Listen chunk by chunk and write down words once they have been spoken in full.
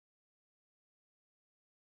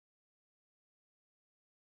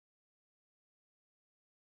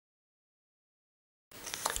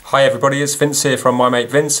Hi everybody, it's Vince here from My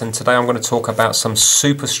Mate Vince, and today I'm going to talk about some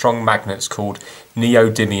super strong magnets called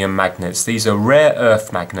neodymium magnets. These are rare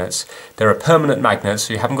earth magnets. They're a permanent magnet,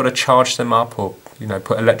 so you haven't got to charge them up or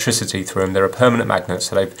put electricity through them. They're a permanent magnet,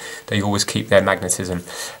 so they always keep their magnetism.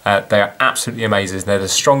 They are absolutely amazing. They're the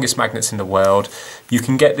strongest magnets in the world. You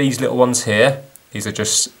can get these little ones here. These are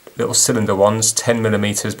just little cylinder ones,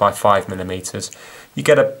 10mm by 5mm. You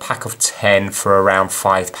get a pack of 10 for around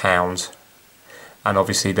 £5. And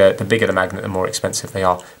obviously the bigger the magnet, the more expensive they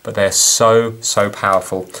are, but they're so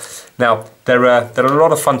powerful. Now they're a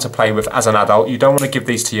lot of fun to play with as an adult. You don't want to give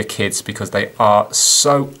these to your kids because they are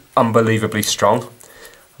so unbelievably strong.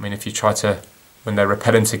 I mean, if you try to, when they're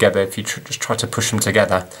repelling together, if you just try to push them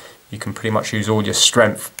together, you can pretty much use all your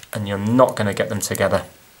strength and you're not going to get them together.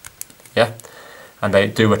 Yeah, and they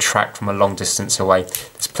do attract from a long distance away.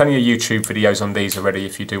 There's plenty of YouTube videos on these already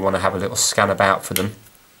if you do want to have a little scan about for them.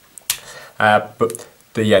 But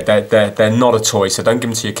they're not a toy, so don't give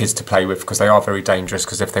them to your kids to play with because they are very dangerous.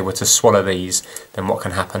 Because if they were to swallow these, then what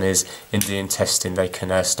can happen is in the intestine they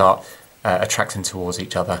can start attracting towards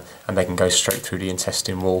each other, and they can go straight through the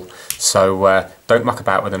intestine wall. So don't muck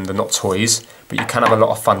about with them. They're not toys, but you can have a lot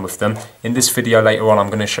of fun with them. In this video later on, I'm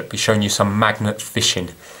going to be showing you some magnet fishing.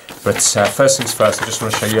 But first things first, I just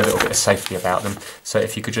want to show you a little bit of safety about them. So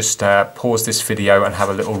if you could just pause this video and have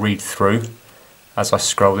a little read through as I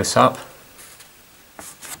scroll this up.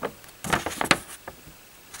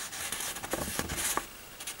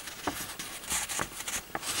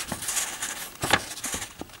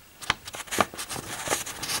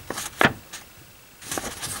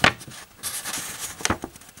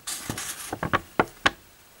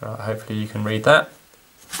 Right, hopefully you can read that.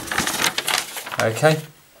 Okay.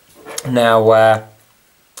 Now,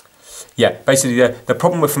 yeah, basically the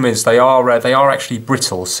problem with them is they are actually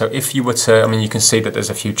brittle. So if you were to, I mean, you can see that there's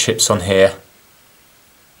a few chips on here.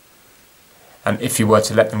 And if you were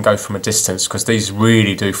to let them go from a distance, because these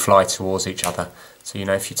really do fly towards each other. So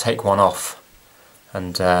if you take one off,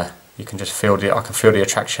 and you can just feel I can feel the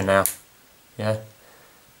attraction now. Yeah,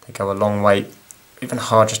 they go a long way. Even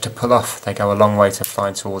hard just to pull off, they go a long way to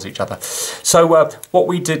flying towards each other. So what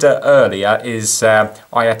we did earlier is I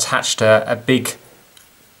attached a big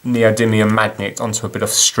neodymium magnet onto a bit of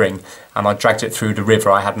string, and I dragged it through the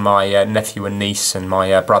river. I had my nephew and niece and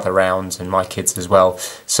my brother round and my kids as well.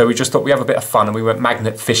 So we just thought we'd have a bit of fun and we went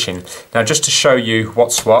magnet fishing. Now just to show you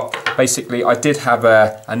what's what, basically I did have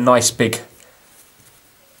a nice big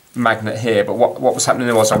magnet here, but what was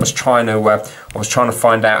happening was I was trying to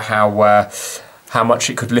find out how much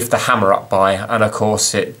it could lift the hammer up by, and of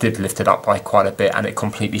course it did lift it up by quite a bit, and it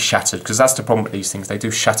completely shattered, because that's the problem with these things, they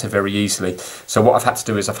do shatter very easily. So what I've had to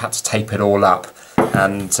do is I've had to tape it all up,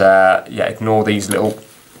 and yeah, ignore these little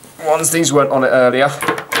ones. These weren't on it earlier.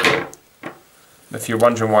 If you're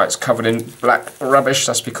wondering why it's covered in black rubbish,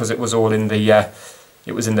 that's because it was all in the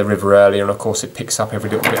it was in the river earlier, and of course it picks up every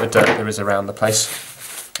little bit of dirt there is around the place.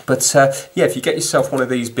 But yeah, if you get yourself one of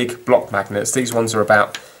these big block magnets, these ones are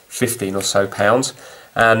about 15 or so pounds,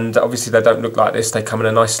 and obviously they don't look like this. They come in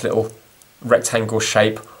a nice little rectangle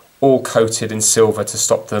shape, all coated in silver to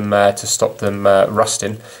stop them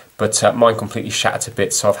rusting. But mine completely shattered to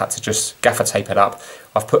bits, so I've had to just gaffer tape it up.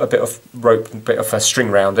 I've put a bit of rope, a bit of string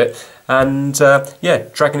around it, and yeah,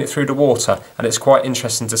 dragging it through the water. And it's quite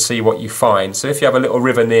interesting to see what you find. So if you have a little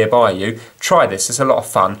river nearby you, try this. It's a lot of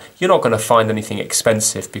fun. You're not going to find anything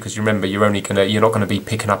expensive because you remember you're not going to be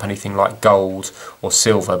picking up anything like gold or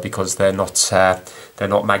silver because they're not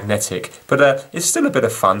magnetic. But it's still a bit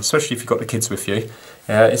of fun, especially if you've got the kids with you.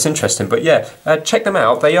 It's interesting. But yeah, check them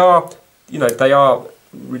out. They are, they are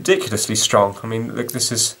ridiculously strong. I mean, look,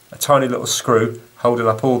 this is a tiny little screw holding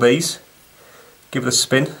up all these. Give it a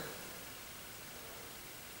spin.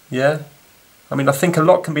 Yeah, I mean, I think a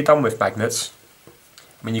lot can be done with magnets.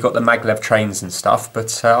 I mean, you've got the maglev trains and stuff,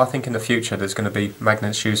 but I think in the future there's going to be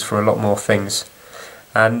magnets used for a lot more things.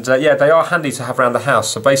 And yeah, they are handy to have around the house.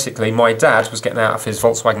 So basically, my dad was getting out of his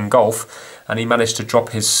Volkswagen Golf, and he managed to drop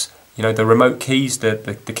his, the remote keys,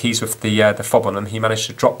 the keys with the fob on them. He managed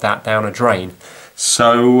to drop that down a drain.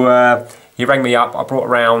 So he rang me up. I brought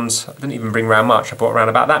around, I didn't even bring around much, I brought around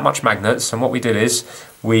about that much magnets, and what we did is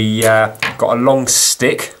we got a long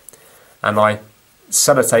stick and I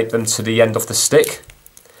sellotaped them to the end of the stick,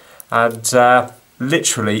 and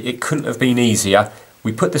literally it couldn't have been easier.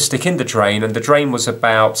 We put the stick in the drain, and the drain must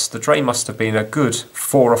have been a good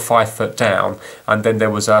 4 or 5 foot down, and then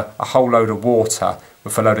there was a whole load of water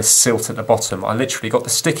with a load of silt at the bottom. I literally got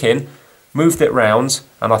the stick in, moved it round,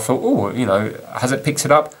 and I thought, oh, has it picked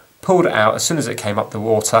it up? Pulled it out. As soon as it came up the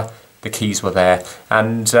water, the keys were there.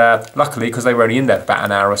 And luckily, because they were only in there for about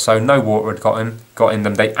an hour or so, no water had got in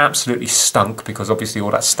them. They absolutely stunk because obviously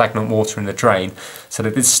all that stagnant water in the drain, so they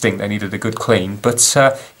did stink. They needed a good clean. But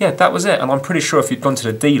yeah, that was it. And I'm pretty sure if you'd gone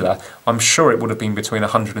to the dealer, I'm sure it would have been between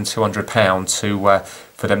 £100 and £200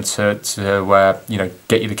 for them to you know,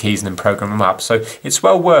 get you the keys and then program them up. So it's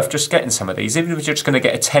well worth just getting some of these, even if you're just going to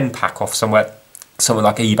get a 10-pack off somewhere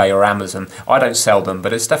like eBay or Amazon. I don't sell them,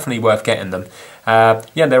 but it's definitely worth getting them.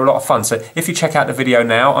 Yeah, they're a lot of fun. So if you check out the video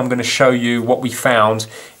now, I'm going to show you what we found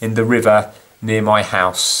in the river near my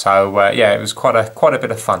house. So yeah, it was quite a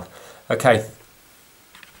bit of fun. Okay.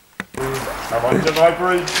 I'm under my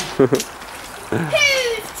bridge. Who's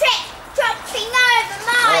tripping over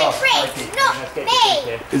my bridge? Not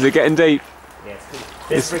me! Is it getting deep? Yes.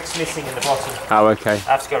 This brick's missing in the bottom. Oh, okay. I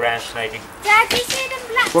have to go around, maybe. Dad, you see them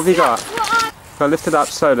black What have you got? spots? Go lift it up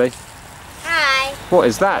slowly. Hi. What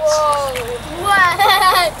is that? Whoa.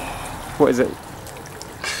 What is it?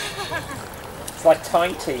 It's like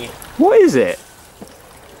tiny. What is it?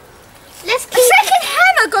 Let's keep a second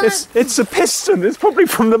hammer gonna... It's a piston. It's probably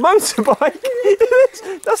from the motorbike.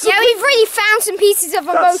 That's Yeah, we've really found some pieces of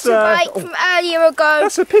a That's, motorbike from earlier ago.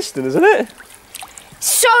 That's a piston, isn't it?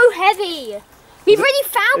 So heavy. We've really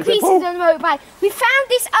found pieces of the motorbike. We found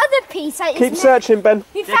this other piece. Like, Keep searching, Ben.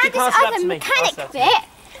 We found keep this passing that other to me. mechanic Pass that to bit.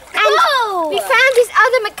 And we found this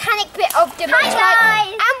other mechanic bit of the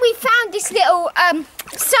motorbike. And we found this little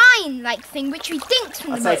sign like thing which we think's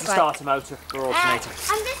from the I'd say it's a motorbike. starter motor or alternator.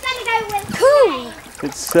 I'm just gonna go with cool.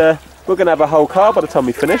 It's we're gonna have a whole car by the time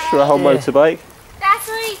we finish, or a whole motorbike. That's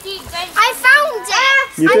really deep. I found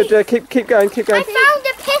it. You did. Keep going. Keep I going. found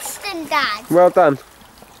a piston, Dad. Well done.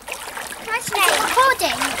 It's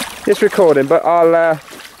recording. It's recording, but I'm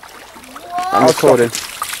recording.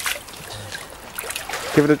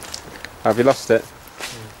 Give it a. Have you lost it?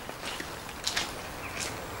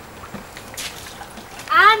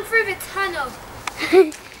 I'm through the tunnel.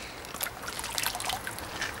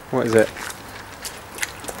 What is it?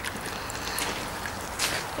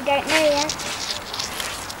 I don't know yet.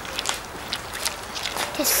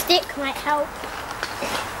 The stick might help.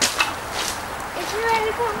 It's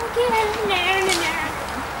really complicated. No.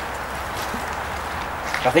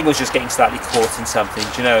 I think it was just getting slightly caught in something,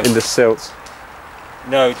 do you know? In the silt.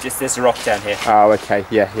 No, just there's a rock down here. Oh, okay.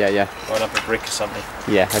 Yeah. Or up a brick or something.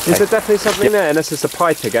 Yeah. Okay. Is there definitely something there? Unless it's a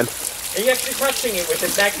pipe again. Are you actually touching it with a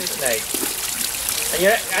magnet snake? And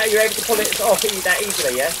you're able to pull it off that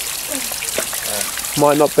easily, yeah?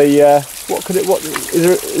 Might not be. What could it? What is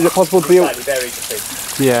it possible to be? Slightly buried, you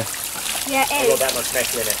see. Yeah. Yeah, I've got that much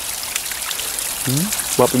metal in it.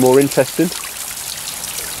 Might be more interesting.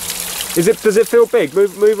 Is it? Does it feel big?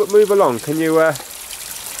 Move along. Can you?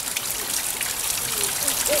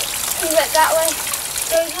 Look that way.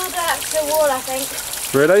 Goes all the way up to the wall, I think.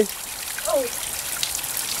 Really? Oh.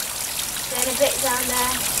 Then a bit down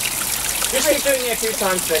there. Just keep doing it a few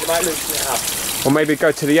times then, it might loosen it up. Or maybe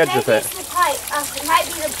go to the edge of Maybe it. it's the pipe. It might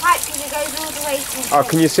be the pipe because it goes all the way to the Oh,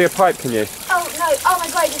 can you see a pipe? Can you? Oh no! Oh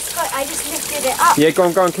my god! I just lifted it up. Yeah, go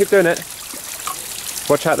on, keep doing it.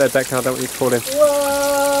 Watch out there, Declan, I don't want you to fall in.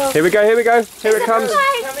 Whoa! Here we go. Here it comes.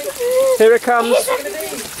 Here it comes.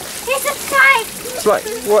 It's a pipe. It's like,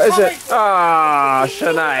 what is it? Ah,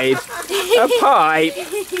 Sinead. A pipe.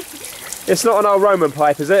 It's not an old Roman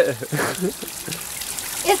pipe, is it?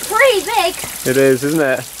 It's pretty big. It is, isn't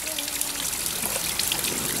it?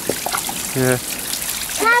 Yeah.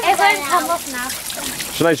 It won't come off now.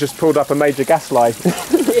 Sinead's just pulled up a major gas line.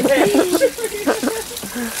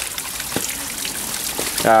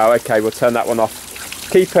 Oh, okay, we'll turn that one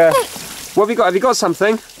off. Keep what have you got? Have you got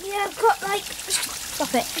something? Yeah, I've got like...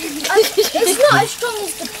 Stop it. It's not as strong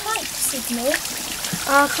as the pipe signal.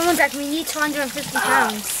 Oh, come on, Jack, we need £250.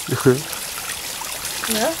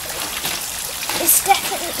 No? It's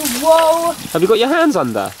definitely... Whoa! Have you got your hands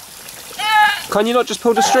under? Can you not just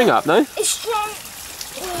pull the string up, no? It's strong.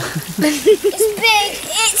 It's big.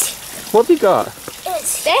 What have you got?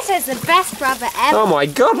 This is the best rubber ever. Oh my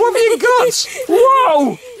god, what have you got?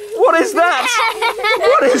 Whoa! What is that?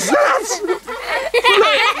 What is that?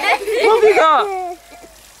 What have you got?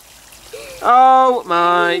 Oh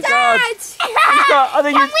my god. He's got, I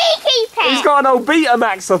think Can we keep it? he's got an old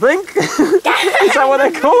Betamax, I think. Is that what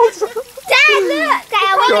they're called? Dad, look!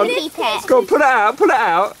 Dad, we Go on. can keep it. Go on, put it out, put it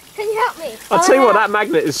out. Can you help me? I'll tell you what, that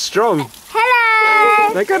magnet is strong.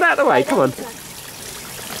 Hello! Now get out of the way, come on.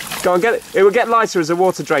 Go on, get it. It will get lighter as the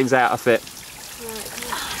water drains out of it.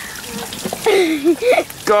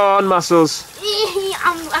 Go on, Muscles.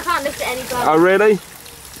 I can't lift it any further. Oh, really?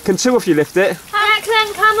 Can two of you lift it?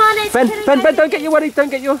 Declan, come on. It's Ben, don't get your waddy, don't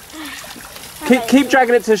get your... Keep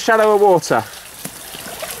dragging it to shallower water.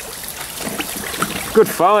 Good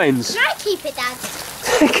finds. Can I keep it, Dad?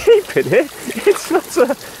 Keep it here. It's not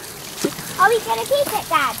a... Are we going to keep it,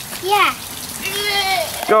 Dad? Yeah.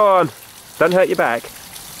 Go on. Don't hurt your back.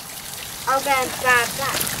 I'll go and grab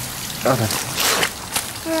that. Okay.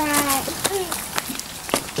 Right.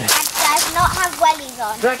 Dad does not have wellies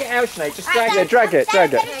on. Drag it out, Sinead. Just drag Yeah, it. drag it. Go.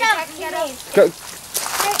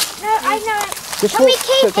 No, I know. Just Can we walk-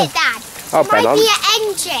 keep it, Dad? Oh, It might Ben, be an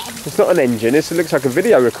engine. it's not an engine. It looks like a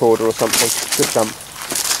video recorder or something. Good jump.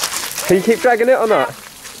 Can you keep dragging it or not?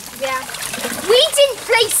 Yeah. We didn't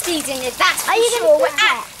place these in it, that's for sure.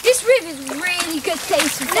 This room is a really good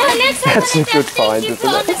place for No, let's have That's one a of them good things find, you isn't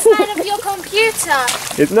put on it? the side of your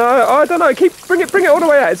computer. No, I don't know. Bring it all the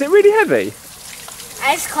way out. Is it really heavy?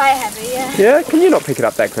 It's quite heavy, yeah. Yeah. Can you not pick it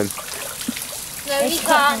up, Declan? No, you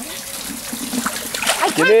can't.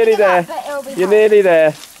 You're nearly there. You're nearly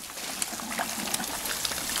there.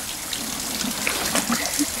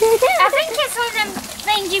 I think it's one of them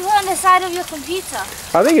things you put on the side of your computer.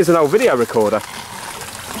 I think it's an old video recorder.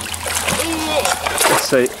 Let's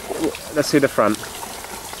see. Let's see the front.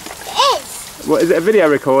 It is. What is it? A video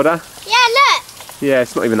recorder? Yeah, look. Yeah,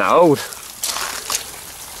 it's not even that old.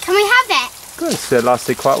 Can we have it? Good. It's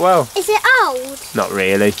lasted quite well. Is it old? Not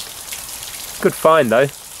really. Good find though.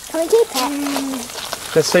 Can we keep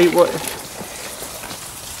it? Let's see what.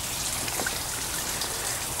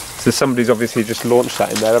 So somebody's obviously just launched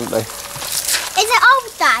that in there, haven't they? Is it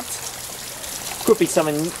old, Dad? Could be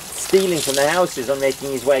someone stealing from the houses or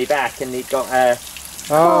making his way back, and he got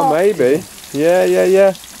Oh, maybe. Yeah.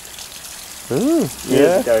 years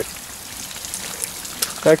Yeah. ago.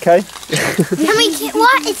 Okay. Can we keep,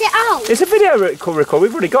 what? Is it old? It's a video record.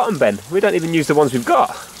 We've already got them, Ben. We don't even use the ones we've got.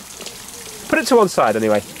 Put it to one side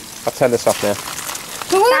anyway. I'll turn this off now.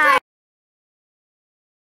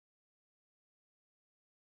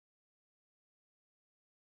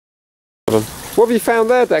 What have you found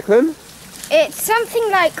there, Declan? It's something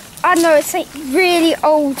like, I don't know, it's like really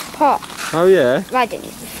old pot. Oh yeah. I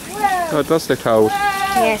didn't. Oh, it does look old.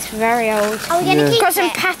 Yeah, it's very old. Are we going to Yeah. keep Got some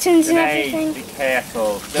patterns and Sinead, everything. be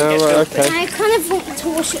careful. Oh, right, okay. I kind of want to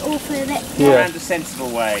wash it off a bit. Yeah. Around a sensible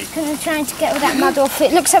way. Because I'm trying to get all that mud off.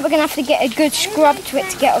 It looks like we're going to have to get a good scrub to it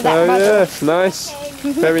to get all that Oh mud off. yes, nice.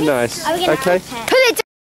 Very nice. Are we gonna Okay. help it? Put